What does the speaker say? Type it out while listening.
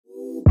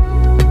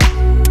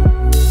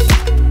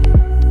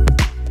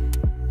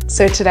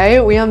So today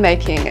we are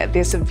making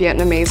this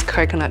Vietnamese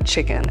coconut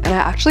chicken, and I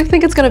actually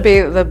think it's going to be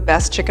the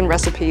best chicken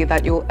recipe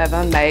that you'll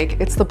ever make.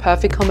 It's the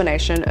perfect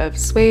combination of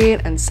sweet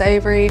and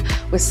savory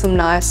with some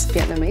nice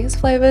Vietnamese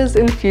flavors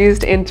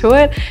infused into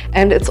it,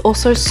 and it's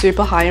also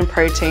super high in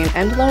protein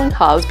and low in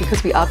carbs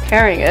because we are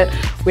pairing it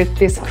with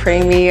this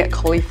creamy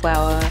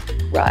cauliflower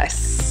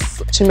rice.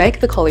 To make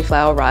the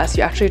cauliflower rice,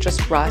 you actually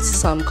just rice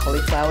some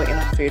cauliflower in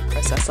a food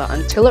processor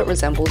until it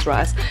resembles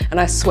rice, and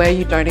I swear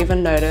you don't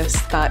even notice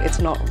that it's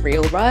not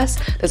real rice.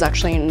 There's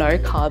actually no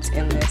carbs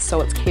in this,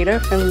 so it's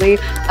keto friendly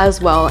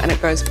as well, and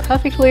it goes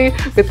perfectly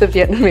with the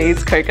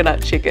Vietnamese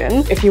coconut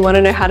chicken. If you want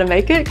to know how to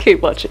make it,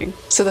 keep watching.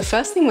 So the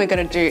first thing we're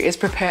going to do is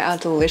prepare our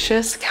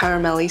delicious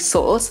caramelly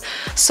sauce.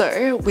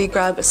 So we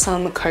grab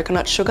some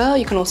coconut sugar.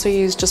 You can also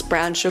use just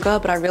brown sugar,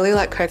 but I really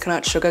like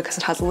coconut sugar because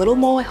it has a little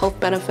more health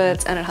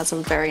benefits and it has a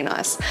very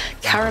nice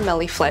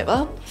caramelly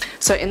flavor.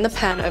 So in the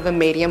pan over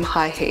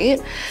medium-high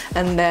heat,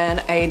 and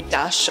then a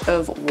dash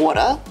of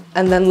water,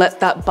 and then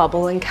let that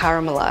bubble and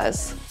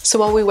caramelize. So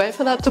while we wait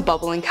for that to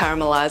bubble and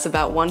caramelize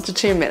about 1 to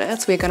 2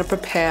 minutes, we're going to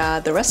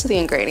prepare the rest of the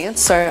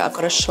ingredients. So I've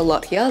got a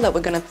shallot here that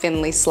we're going to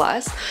thinly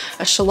slice.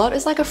 A shallot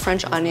is like a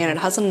French onion. It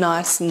has a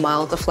nice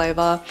milder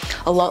flavor,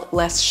 a lot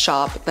less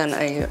sharp than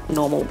a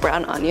normal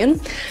brown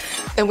onion.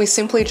 Then we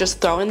simply just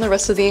throw in the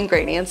rest of the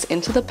ingredients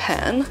into the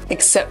pan,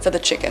 except for the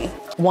chicken.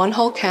 1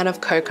 whole can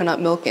of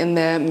coconut milk in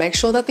there. Make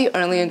sure that the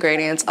only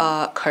ingredients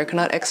are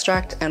coconut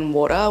extract and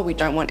water. We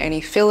don't want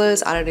any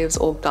fillers,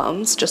 additives, or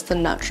gums, just the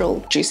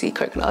natural juicy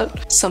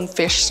coconut. Some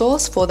fish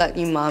sauce for that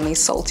umami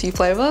salty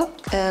flavor,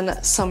 and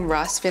some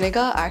rice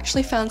vinegar. I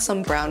actually found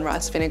some brown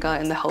rice vinegar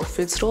in the health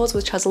food stores,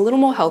 which has a little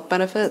more health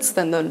benefits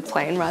than the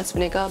plain rice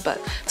vinegar,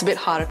 but it's a bit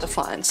harder to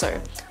find, so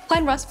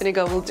plain rice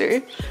vinegar will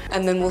do.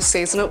 And then we'll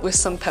season it with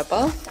some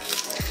pepper.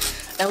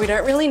 And we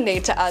don't really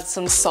need to add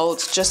some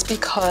salt just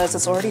because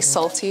it's already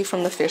salty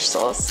from the fish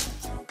sauce.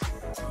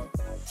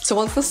 So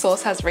once the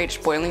sauce has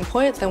reached boiling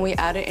point, then we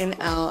add it in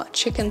our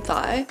chicken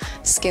thigh,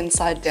 skin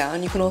side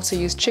down. You can also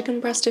use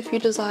chicken breast if you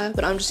desire,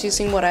 but I'm just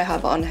using what I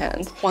have on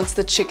hand. Once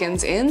the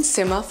chicken's in,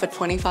 simmer for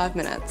 25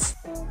 minutes.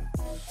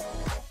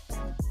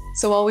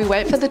 So while we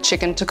wait for the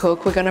chicken to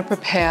cook, we're going to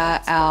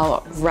prepare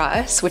our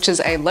rice, which is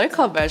a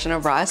low-carb version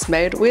of rice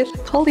made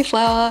with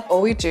cauliflower.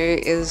 All we do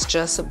is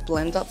just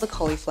blend up the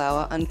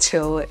cauliflower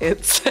until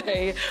it's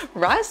a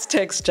rice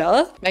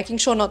texture, making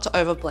sure not to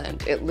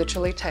overblend. It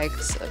literally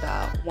takes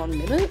about 1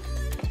 minute.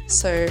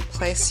 So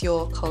place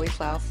your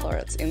cauliflower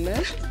florets in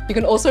there. You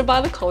can also buy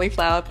the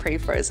cauliflower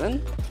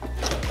pre-frozen.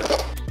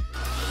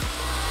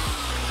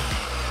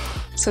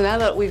 So now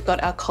that we've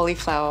got our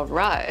cauliflower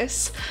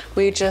rice,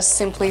 we just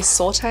simply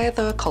saute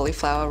the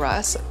cauliflower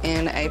rice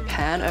in a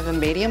pan over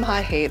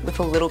medium-high heat with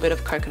a little bit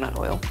of coconut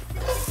oil.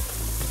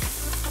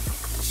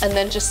 And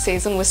then just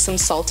season with some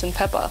salt and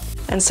pepper.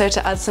 And so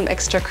to add some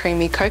extra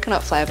creamy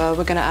coconut flavor,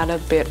 we're gonna add a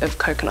bit of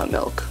coconut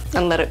milk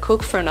and let it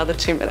cook for another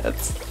 2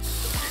 minutes.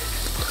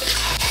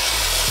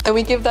 Then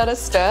we give that a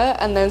stir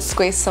and then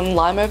squeeze some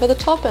lime over the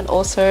top and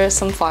also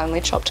some finely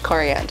chopped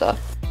coriander.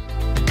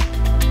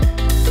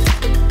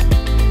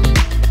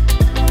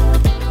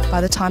 By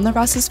the time the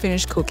rice is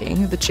finished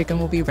cooking, the chicken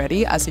will be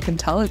ready. As you can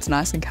tell, it's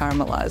nice and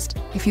caramelized.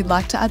 If you'd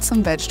like to add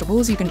some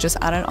vegetables, you can just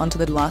add it onto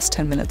the last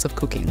 10 minutes of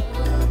cooking.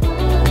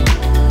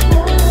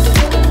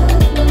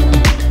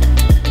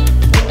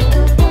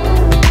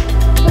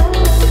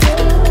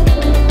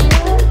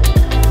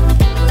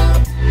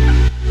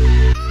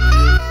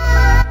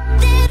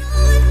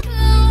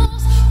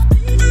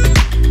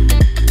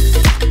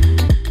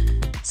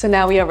 So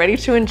now we are ready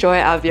to enjoy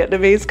our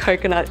Vietnamese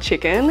coconut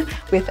chicken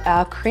with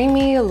our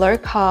creamy,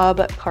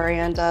 low-carb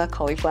coriander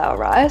cauliflower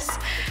rice.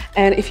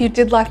 And if you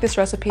did like this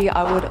recipe,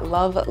 I would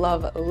love,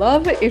 love,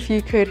 love if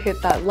you could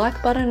hit that like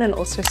button and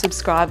also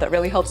subscribe. That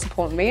really helps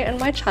support me and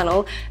my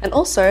channel, and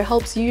also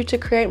helps you to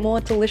create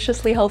more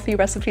deliciously healthy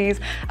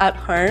recipes at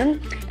home.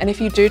 And if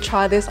you do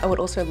try this, I would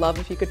also love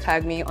if you could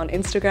tag me on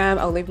Instagram.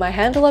 I'll leave my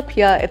handle up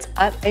here. It's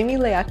at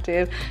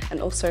amyleeactive,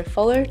 and also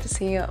follow to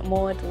see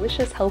more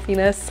delicious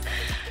healthiness.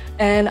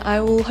 And I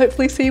will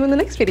hopefully see you in the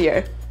next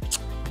video.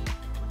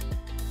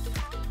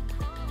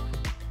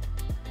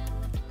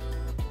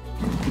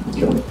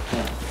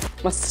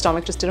 My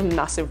stomach just did a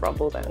massive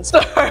rumble then, so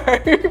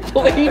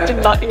hopefully you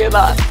did not hear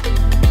that.